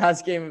was the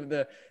last game of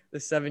the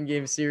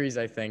 7-game series,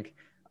 I think.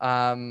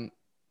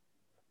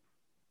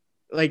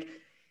 Like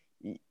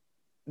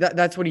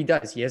that's what he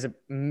does. He has a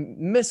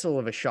missile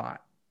of a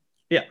shot.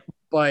 Yeah.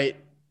 But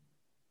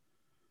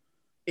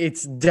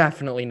it's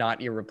definitely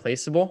not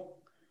irreplaceable.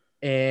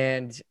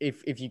 And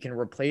if you can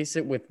replace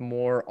it with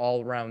more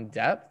all-around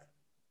depth,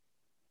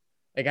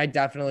 like I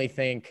definitely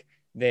think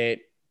that,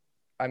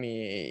 I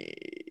mean,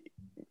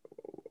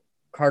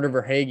 Carter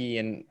Verhaeghe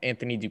and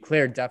Anthony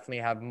Duclair definitely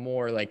have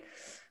more like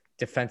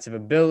defensive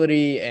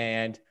ability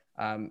and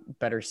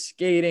better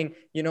skating,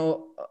 you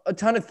know, a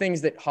ton of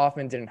things that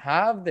Hoffman didn't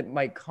have that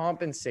might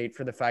compensate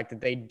for the fact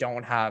that they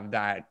don't have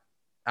that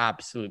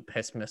absolute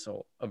piss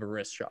missile of a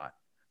wrist shot.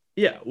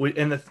 Yeah.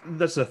 And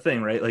that's the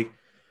thing, right? Like,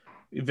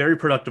 very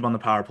productive on the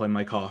power play,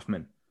 Mike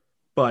Hoffman,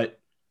 but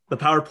the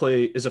power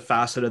play is a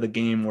facet of the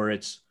game where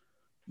it's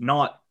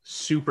not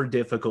super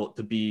difficult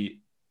to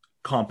be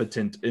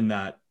competent in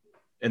that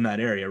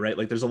area, right?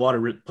 Like there's a lot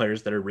of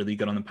players that are really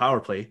good on the power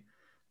play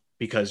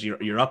because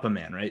you're up a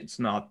man, right? It's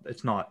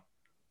not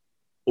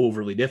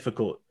overly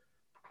difficult.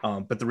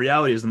 But the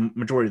reality is the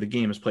majority of the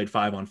game is played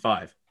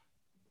 5-on-5,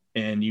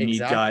 and you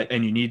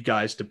need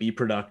guys to be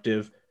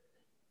productive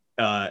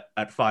at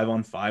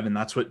 5-on-5, and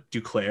that's what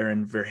Duclair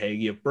and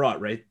Verhaeghe have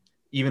brought, right?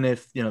 Even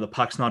if, you know, the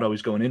puck's not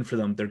always going in for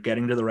them, they're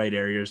getting to the right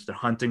areas, they're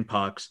hunting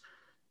pucks,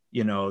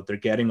 you know, they're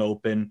getting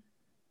open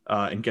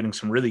and getting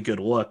some really good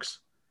looks.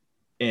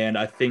 And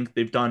I think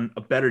they've done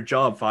a better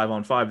job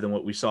 5-on-5 than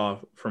what we saw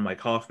from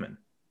Mike Hoffman.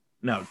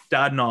 Now,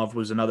 Dadonov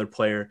was another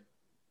player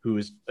who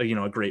is, you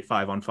know, a great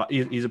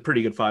 5-on-5. He's a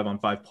pretty good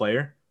 5-on-5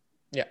 player.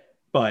 Yeah.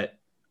 But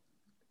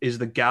is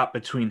the gap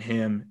between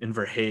him and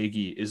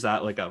Verhaeghe, is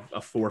that like a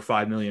 $4 or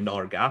 $5 million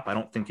gap? I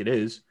don't think it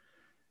is.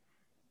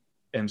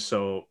 And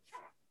so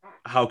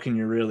how can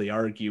you really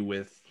argue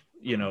with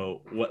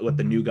what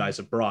the new guys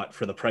have brought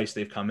for the price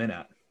they've come in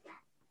at.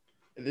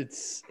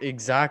 It's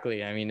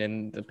exactly. I mean,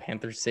 and the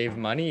Panthers save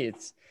money.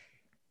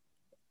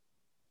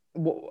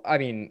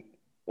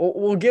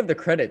 We'll give the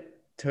credit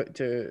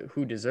to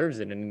who deserves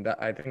it, and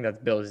I think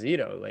that's Bill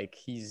Zito. Like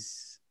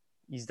he's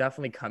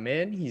definitely come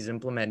in, he's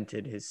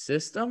implemented his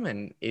system,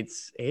 and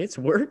it's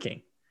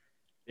working.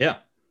 Yeah,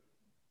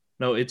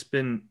 no,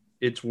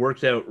 it's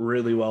worked out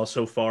really well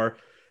so far,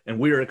 and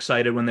we were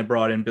excited when they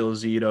brought in Bill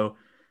Zito,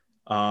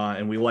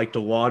 and we liked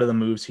a lot of the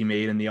moves he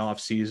made in the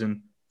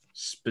offseason,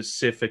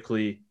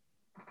 specifically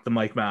the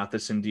Mike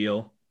Matheson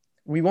deal.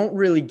 We won't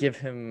really give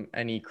him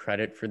any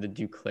credit for the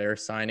Duclair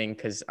signing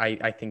because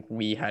I think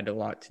we had a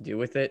lot to do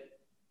with it.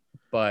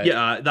 But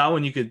yeah, that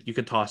one you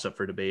could toss up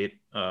for debate.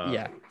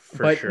 Yeah,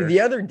 for sure.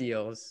 The other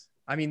deals,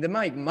 I mean, the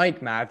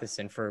Mike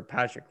Matheson for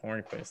Patrick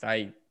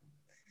Hornquist,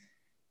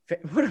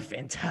 what a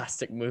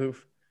fantastic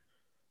move.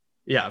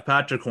 Yeah,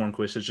 Patrick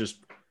Hornquist has just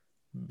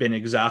been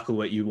exactly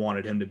what you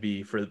wanted him to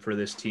be for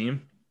this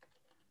team,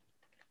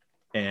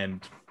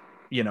 and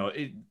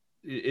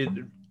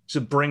to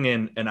bring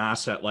in an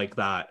asset like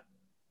that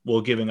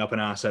while giving up an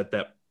asset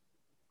that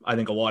I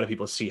think a lot of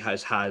people see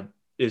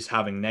is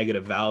having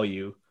negative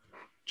value,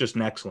 just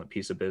an excellent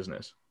piece of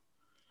business.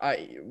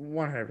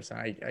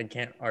 100%. I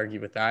can't argue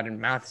with that.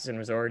 And Matheson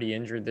was already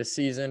injured this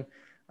season.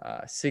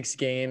 6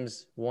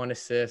 games, 1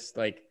 assist.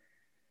 Like,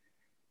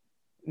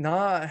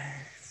 I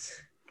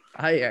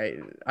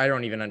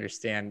don't even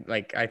understand.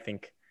 Like, I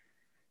think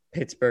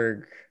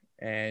Pittsburgh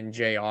and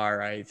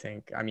JR, I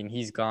mean,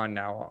 he's gone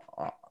now.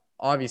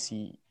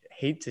 Obviously,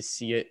 hate to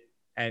see it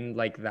end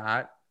like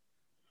that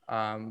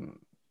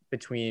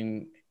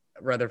between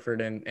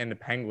Rutherford and the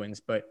Penguins,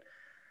 but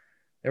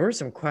there were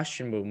some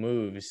questionable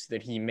moves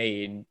that he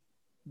made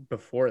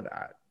before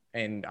that.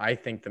 And I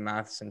think the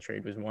Matheson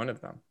trade was one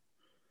of them.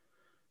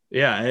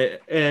 Yeah.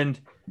 And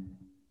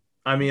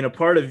I mean, a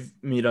part of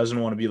me doesn't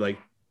want to be like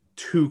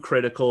too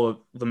critical of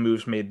the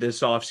moves made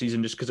this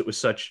offseason just because it was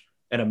such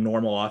an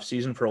abnormal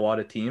offseason for a lot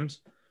of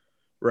teams.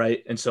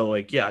 Right. And so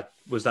like, yeah,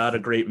 was that a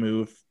great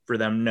move for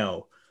them?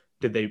 No.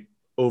 Did they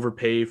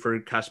overpay for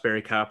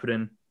Kasperi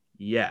Kapanen?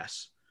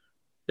 Yes.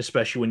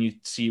 Especially when you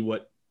see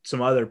what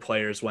some other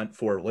players went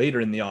for later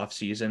in the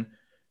offseason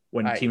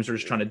when teams were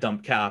just trying to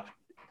dump cap,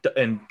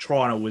 and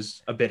Toronto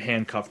was a bit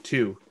handcuffed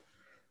too.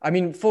 I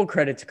mean, full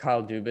credit to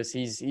Kyle Dubas.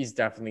 He's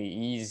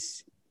definitely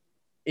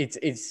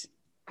it's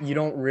you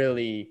don't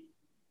really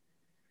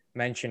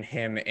mention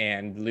him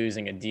and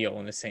losing a deal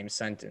in the same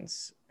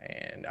sentence.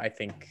 And I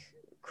think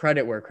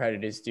credit where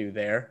credit is due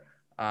there.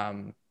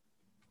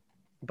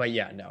 But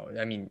yeah, no,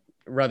 I mean,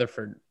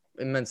 Rutherford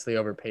immensely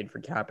overpaid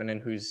for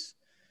Kapanen, who's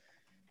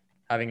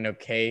having an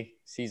okay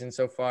season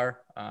so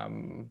far.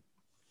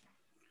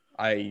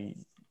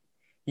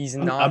 He's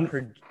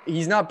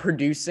not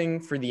producing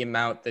for the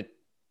amount that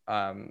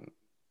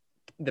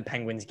the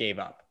Penguins gave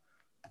up.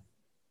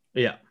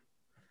 Yeah.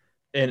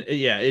 And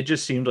yeah, it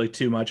just seemed like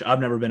too much. I've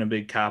never been a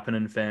big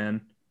Kapanen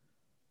fan,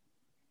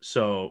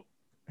 so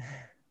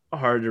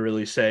hard to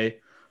really say.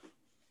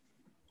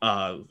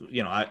 I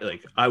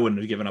wouldn't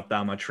have given up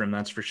that much for him,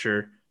 that's for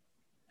sure.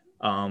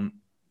 Sorry,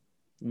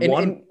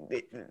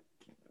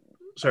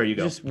 you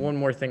go. Just one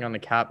more thing on the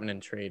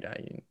Kapanen trade.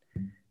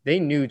 They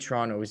knew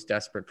Toronto was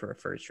desperate for a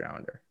first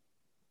rounder.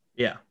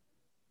 Yeah.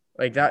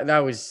 Like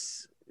that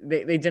was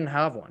they didn't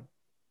have one.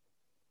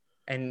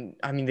 And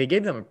I mean, they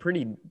gave them a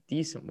pretty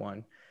decent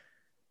one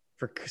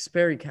for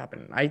Kasperi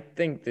Kapanen.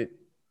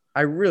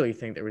 I really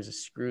think there was a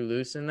screw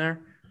loose in there.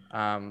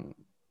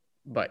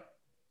 But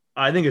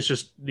I think it's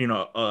just,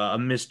 a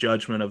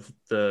misjudgment of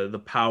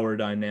the power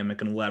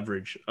dynamic and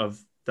leverage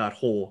of that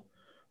whole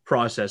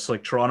process.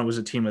 Like Toronto was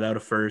a team without a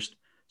first,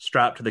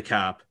 strapped to the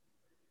cap.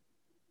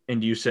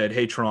 And you said,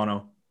 hey,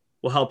 Toronto,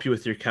 we'll help you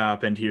with your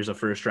cap, and here's a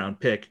first round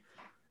pick.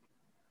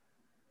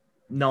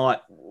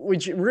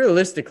 Which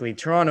realistically,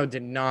 Toronto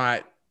did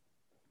not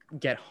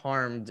get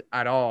harmed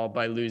at all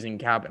by losing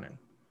Kapanen.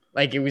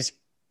 Like it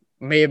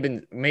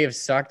may have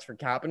sucked for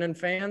Kapanen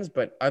fans,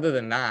 but other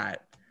than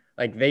that,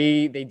 like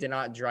they did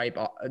not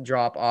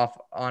drop off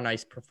on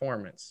ice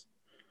performance.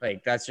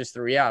 Like that's just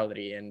the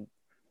reality. And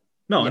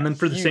and then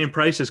for the same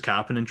price as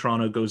Kapanen,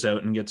 Toronto goes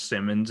out and gets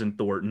Simmons and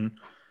Thornton,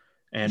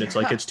 and it's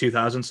like it's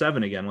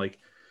 2007 again. Like,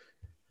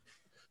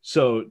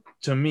 so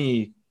to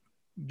me,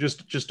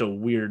 just a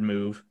weird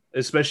move.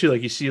 Especially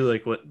like you see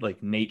like what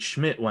like Nate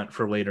Schmidt went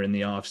for later in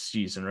the off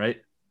season,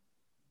 right?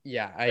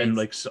 Yeah. And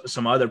like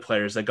some other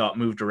players that got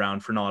moved around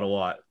for not a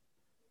lot.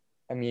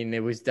 I mean, it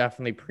was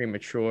definitely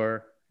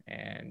premature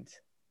and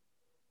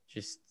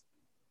just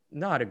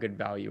not a good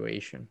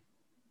valuation.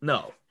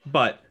 No,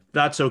 but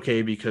that's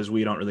okay because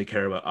we don't really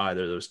care about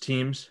either of those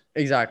teams.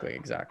 Exactly.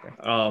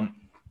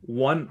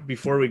 One,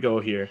 before we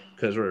go here,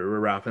 because we're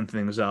wrapping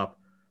things up,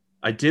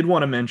 I did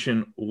want to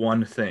mention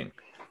one thing,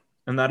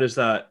 and that is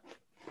that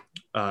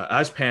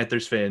as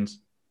Panthers fans,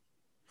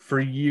 for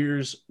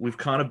years, we've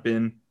kind of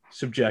been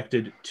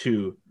subjected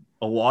to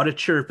a lot of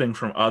chirping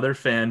from other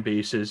fan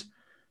bases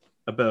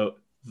about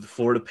the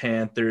Florida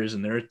Panthers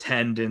and their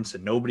attendance,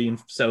 and nobody in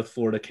South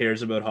Florida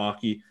cares about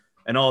hockey.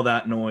 and all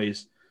that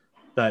noise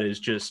that is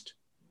just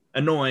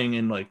annoying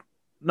and like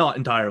not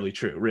entirely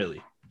true,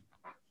 really.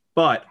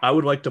 But I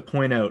would like to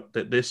point out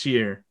that this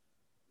year,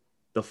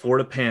 the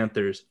Florida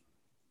Panthers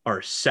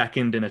are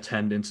second in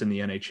attendance in the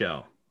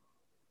NHL.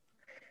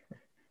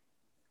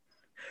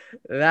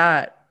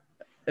 That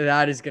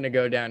is going to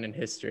go down in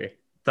history.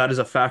 That is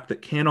a fact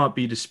that cannot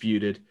be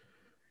disputed.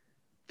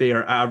 They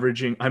are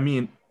averaging, I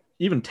mean,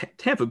 even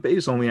Tampa Bay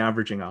is only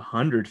averaging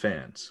 100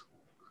 fans.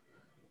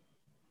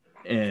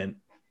 And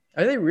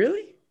are they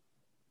really?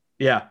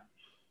 Yeah.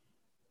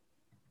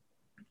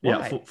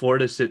 Why? Yeah,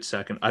 Florida sits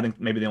second. I think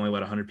maybe they only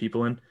let 100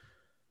 people in.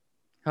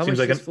 How much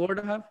does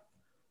Florida have?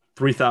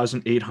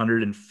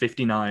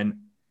 3,859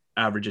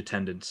 average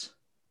attendance.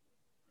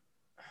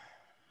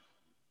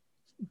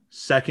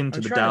 Second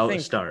to the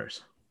Dallas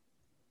Stars.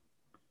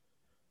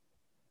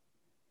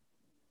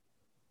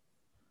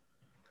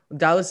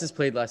 Dallas has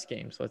played less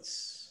games.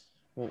 It's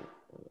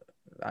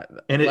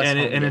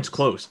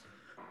close.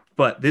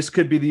 But this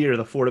could be the year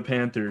the Florida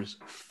Panthers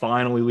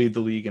finally lead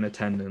the league in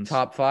attendance.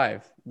 Top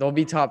 5. They'll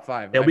be top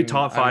 5. They'll be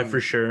top 5 for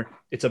sure.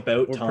 It's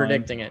about time. We're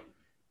predicting it.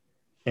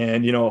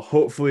 And,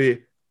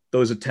 hopefully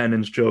those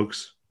attendance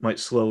jokes might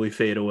slowly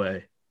fade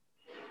away.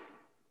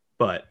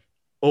 But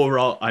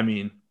overall, I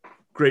mean,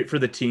 great for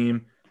the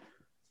team.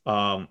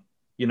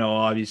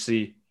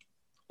 Obviously,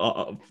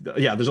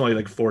 there's only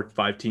like 4 or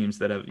 5 teams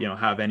that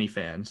have any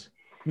fans.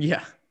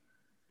 Yeah.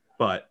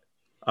 But,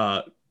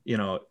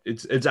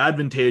 it's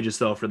advantageous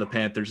though for the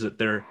Panthers that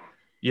they're,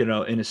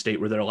 in a state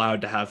where they're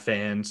allowed to have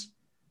fans,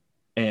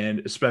 and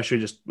especially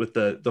just with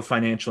the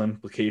financial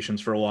implications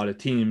for a lot of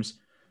teams,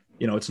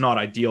 it's not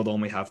ideal to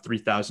only have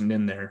 3,000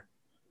 in there,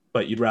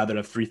 but you'd rather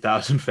have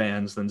 3,000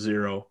 fans than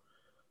 0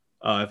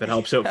 if it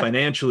helps out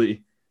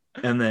financially.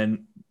 And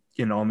then,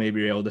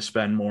 maybe you're able to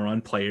spend more on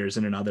players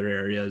and in other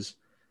areas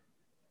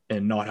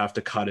and not have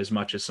to cut as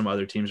much as some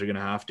other teams are going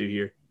to have to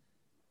here.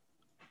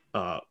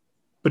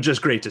 But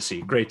just great to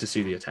see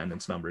the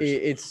attendance numbers.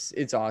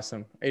 It's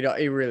awesome.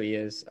 It really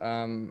is.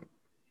 And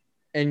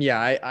yeah,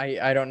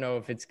 I don't know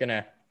if it's going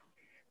to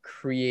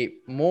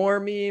create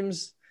more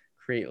memes,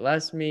 create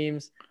less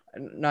memes.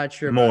 I'm not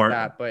sure about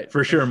that, but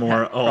for sure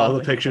more. All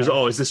the pictures. More.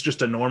 Oh, is this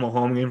just a normal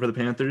home game for the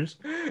Panthers?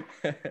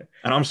 And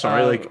I'm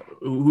sorry,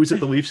 who's at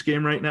the Leafs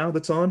game right now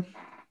that's on?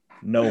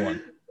 No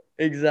one.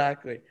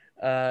 Exactly.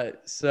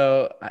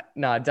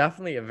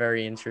 Definitely a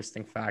very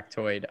interesting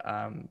factoid.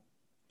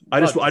 I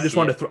just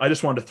wanted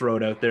to throw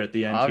it out there at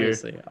the end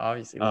obviously, here.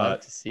 Obviously, love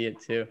to see it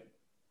too.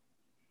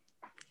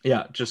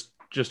 Yeah, just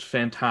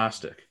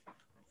fantastic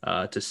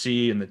to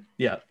see, and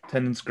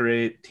attendance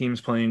great,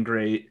 teams playing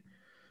great.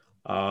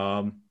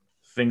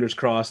 Fingers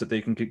crossed that they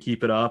can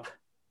keep it up,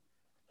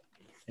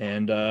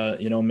 and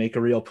make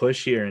a real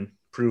push here and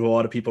prove a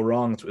lot of people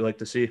wrong. That's what we like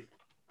to see.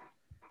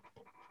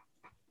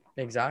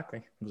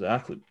 Exactly.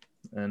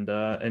 And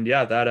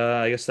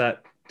I guess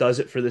that does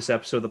it for this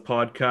episode of the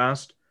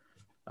podcast.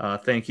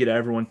 Thank you to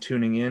everyone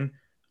tuning in.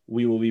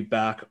 We will be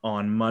back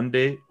on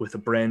Monday with a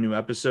brand new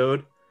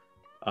episode.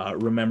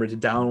 Remember to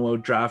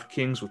download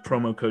DraftKings with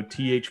promo code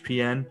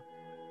THPN,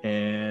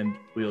 and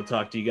we will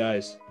talk to you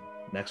guys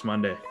next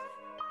Monday.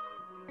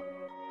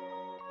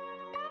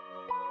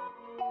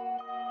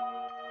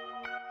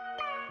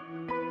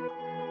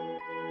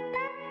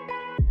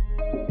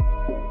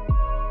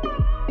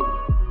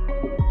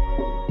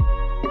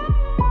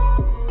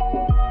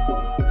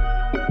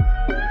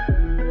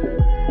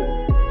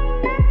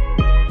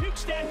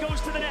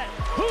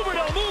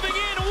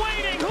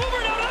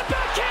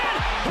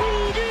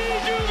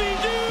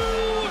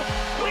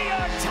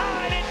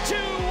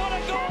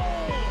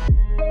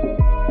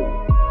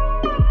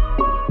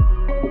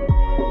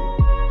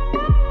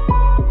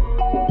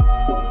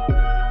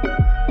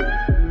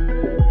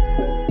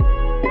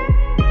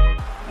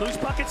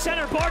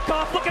 Center,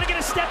 Barkov looking to get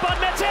a step on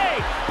Messi.